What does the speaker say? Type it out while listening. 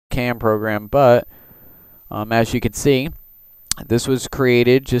CAM program, but as you can see, this was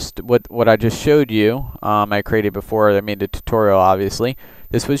created just what I just showed you. I created before I made the tutorial, obviously.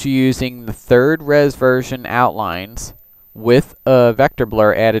 This was using the 3rd res version outlines with a vector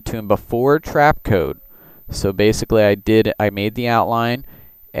blur added to them before Trapcode. So basically I made the outline,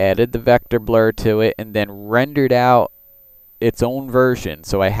 added the vector blur to it, and then rendered out its own version.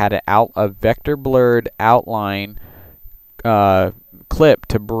 So I had a vector blurred outline clip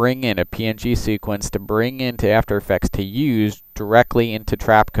to bring in, a PNG sequence to bring into After Effects to use directly into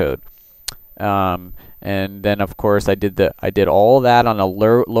Trapcode. And then of course I did all that on a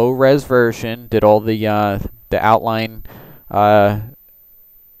low res version. Did all the outline, the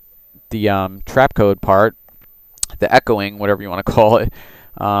Trapcode part, the echoing, whatever you want to call it,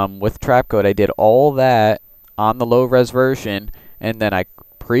 with Trapcode. I did all that on the low res version, and then I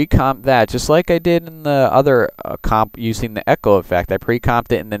pre-comped that just like I did in the other comp using the echo effect. I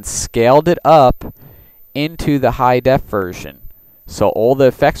pre-comped it and then scaled it up into the high def version. So all the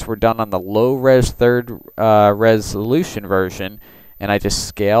effects were done on the low res 3rd resolution version, and I just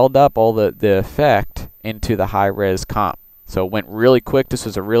scaled up all the effect into the high res comp. So it went really quick. This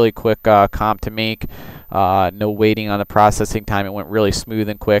was a really quick comp to make. No waiting on the processing time. It went really smooth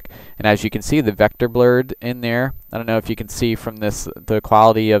and quick. And as you can see, the vector blurred in there. I don't know if you can see from this the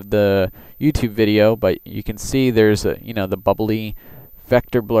quality of the YouTube video, but you can see there's a, the bubbly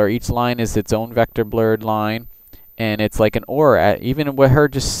vector blur. Each line is its own vector blurred line, and it's like an aura. Even with her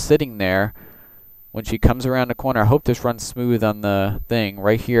just sitting there, when she comes around the corner, I hope this runs smooth on the thing.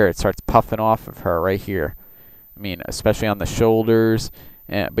 Right here, it starts puffing off of her right here. I mean, especially on the shoulders.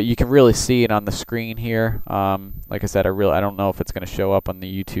 But you can really see it on the screen here. Like I said, I don't know if it's going to show up on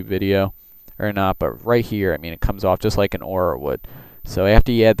the YouTube video or not, but right here, I mean, it comes off just like an aura would. So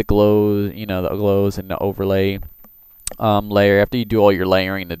after you add the glows, the glows and the overlay layer, after you do all your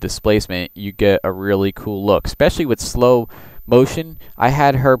layering and the displacement, you get a really cool look, especially with slow motion. I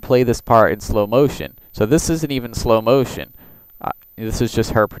had her play this part in slow motion, so this isn't even slow motion. This is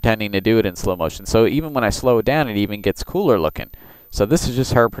just her pretending to do it in slow motion. So even when I slow it down, it even gets cooler looking. So this is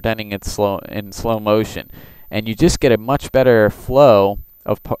just her pretending it's in slow motion, and you just get a much better flow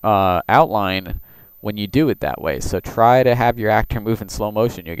of outline when you do it that way. So try to have your actor move in slow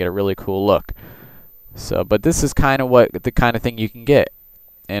motion. You'll get a really cool look. So, but this is kind of the kind of thing you can get.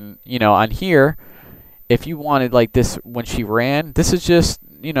 And on here, if you wanted like this when she ran, this is just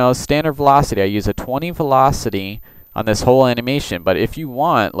standard velocity. I use a 20 velocity on this whole animation, but if you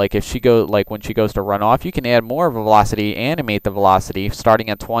want, like if she when she goes to run off, you can add more of a velocity, animate the velocity starting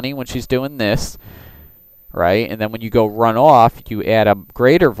at 20 when she's doing this, right? And then when you go run off, you add a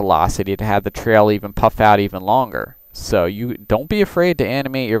greater velocity to have the trail even puff out even longer. So you don't be afraid to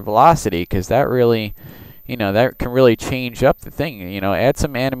animate your velocity, because that really, that can really change up the thing. Add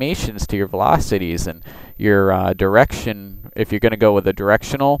some animations to your velocities and your direction if you're going to go with a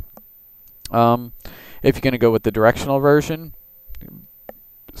directional. If you're going to go with the directional version,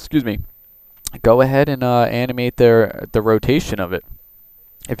 excuse me, go ahead and animate the rotation of it.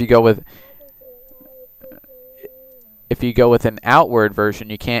 If you go with an outward version,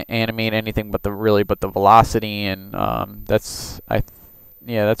 you can't animate anything but the velocity, and that's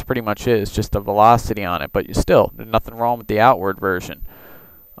pretty much it. It's just the velocity on it, but there's nothing wrong with the outward version.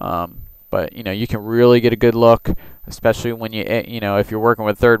 But you can really get a good look, especially when if you're working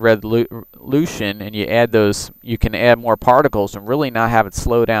with 3rd resolution and you add those, you can add more particles and really not have it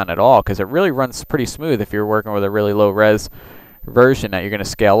slow down at all, because it really runs pretty smooth if you're working with a really low res version that you're going to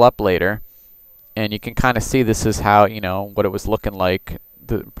scale up later. And you can kind of see this is how what it was looking like.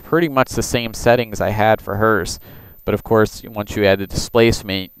 Pretty much the same settings I had for hers, but of course once you add the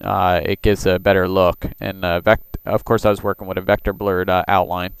displacement, it gives a better look. And of course I was working with a vector blurred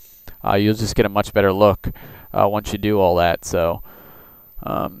outline. You'll just get a much better look once you do all that. So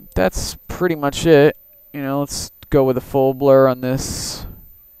that's pretty much it. Let's go with a full blur on this.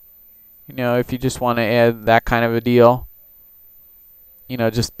 If you just want to add that kind of a deal,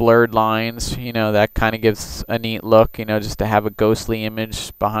 just blurred lines, that kind of gives a neat look, just to have a ghostly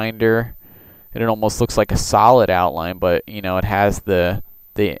image behind her. And it almost looks like a solid outline, but it has the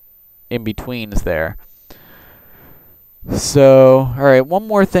in-betweens there. So, alright, one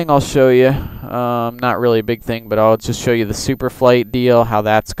more thing I'll show you. Not really a big thing, but I'll just show you the super flight deal, how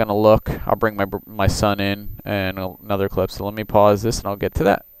that's going to look. I'll bring my son in and another clip, so let me pause this and I'll get to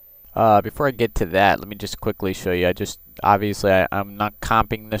that. Before I get to that, let me just quickly show you. Obviously I'm not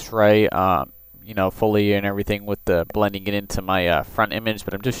comping this right, fully and everything with the blending it into my front image,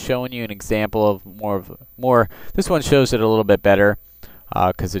 but I'm just showing you an example of more. This one shows it a little bit better,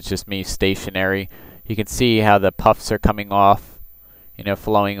 because it's just me stationary. You can see how the puffs are coming off,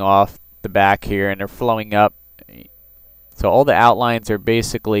 flowing off the back here, and they're flowing up. So all the outlines are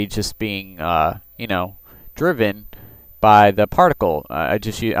basically just being, driven by the particle.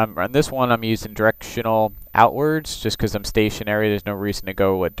 On this one, I'm using directional outwards just because I'm stationary. There's no reason to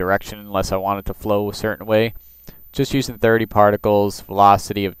go with direction unless I want it to flow a certain way. Just using 30 particles,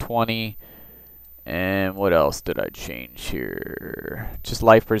 velocity of 20. And what else did I change here? Just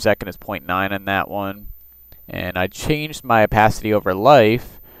life per second is 0.9 on that one. And I changed my opacity over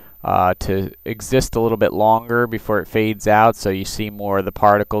life to exist a little bit longer before it fades out, so you see more of the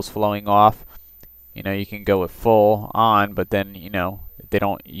particles flowing off. You can go with full on, but then they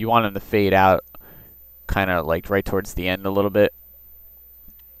don't. You want them to fade out, kind of like right towards the end a little bit.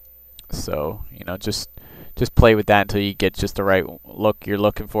 So just play with that until you get just the right look you're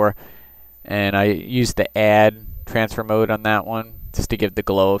looking for. And I used the add transfer mode on that one just to give the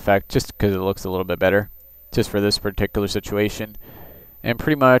glow effect, just because it looks a little bit better, just for this particular situation. And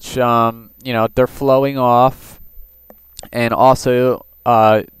pretty much, they're flowing off, and also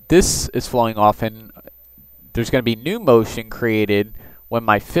this is flowing off, and there's going to be new motion created when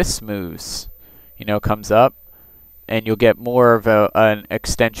my fist moves, comes up, and you'll get more of an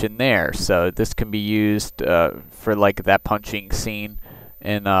extension there. So this can be used for like that punching scene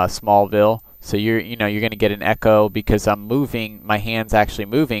in Smallville. So you're going to get an echo because I'm moving, my hand's actually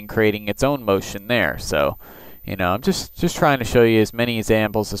moving, creating its own motion there. So I'm just trying to show you as many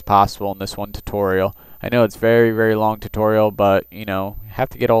examples as possible in this one tutorial. I know it's very, very long tutorial, but have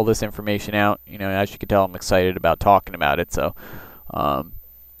to get all this information out. As you can tell, I'm excited about talking about it. So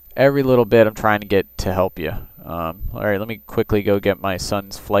every little bit I'm trying to get to help you. All right, let me quickly go get my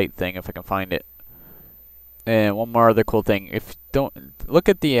son's flight thing if I can find it. And one more other cool thing. If don't look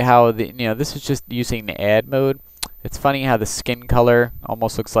at this is just using the add mode. It's funny how the skin color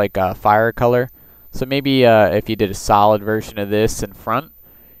almost looks like a fire color. So maybe if you did a solid version of this in front,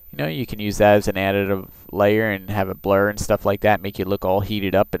 you can use that as an additive layer and have a blur and stuff like that, make you look all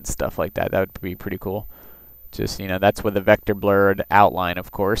heated up and stuff like that. That would be pretty cool. Just, that's with a vector blurred outline,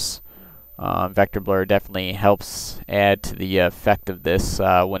 of course. Vector blur definitely helps add to the effect of this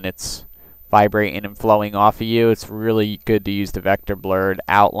when it's vibrating and flowing off of you. It's really good to use the vector blurred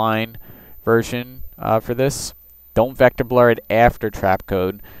outline version for this. Don't vector blur it after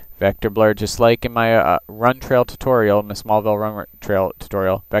Trapcode. Vector blur, just like in my run trail tutorial, my Smallville Run Trail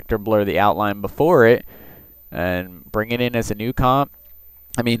tutorial, vector blur the outline before it and bring it in as a new a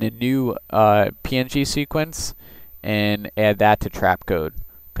new PNG sequence, and add that to Trapcode,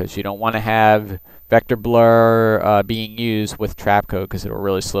 because you don't want to have vector blur being used with Trapcode because it'll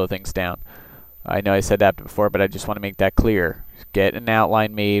really slow things down. I know I said that before, but I just want to make that clear. Get an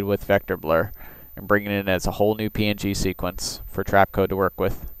outline made with vector blur and bring it in as a whole new PNG sequence for Trapcode to work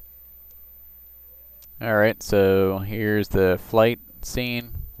with. Alright, so here's the flight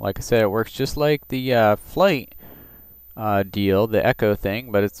scene. Like I said, it works just like the flight deal, the echo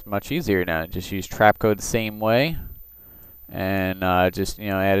thing, but it's much easier now. Just use Trapcode the same way, and just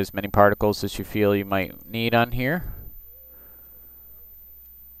add as many particles as you feel you might need on here.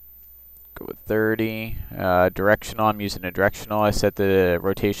 Go with 30. Directional, I'm using a directional. I set the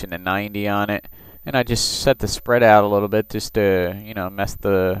rotation to 90 on it, and I just set the spread out a little bit just to mess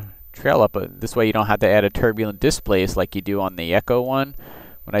the trail up. This way you don't have to add a turbulent displace like you do on the echo one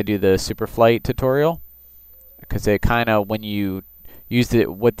when I do the super flight tutorial, because it kind of, when you use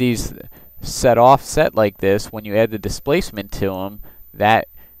it with these set like this, when you add the displacement to them, that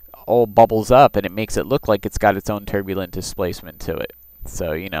all bubbles up and it makes it look like it's got its own turbulent displacement to it.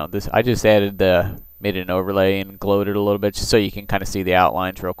 So this, I just made an overlay and glowed it a little bit just so you can kind of see the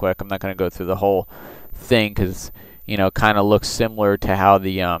outlines real quick. I'm not going to go through the whole thing because kind of looks similar to how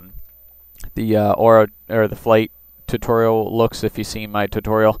the flight tutorial looks if you've seen my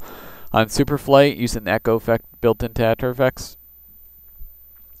tutorial on Superflight using the echo effect built into After Effects.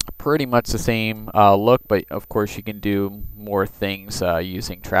 Pretty much the same look, but of course you can do more things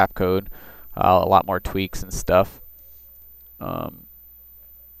using Trapcode, a lot more tweaks and stuff.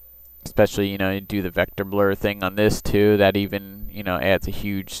 Especially, you do the vector blur thing on this too. That even, adds a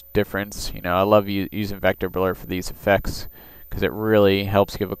huge difference. I love using vector blur for these effects because it really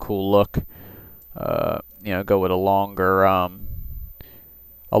helps give a cool look. Go with a longer,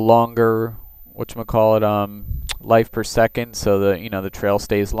 whatchamacallit, life per second, so the trail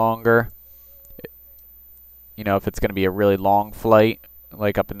stays longer. If it's going to be a really long flight,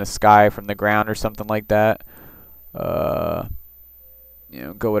 like up in the sky from the ground or something like that,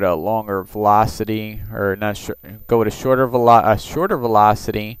 go with a longer velocity, or go with a shorter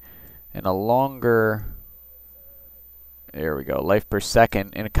velocity and a longer. There we go, life per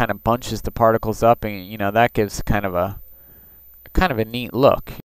second, and it kind of bunches the particles up, and that gives kind of a kind of a neat look.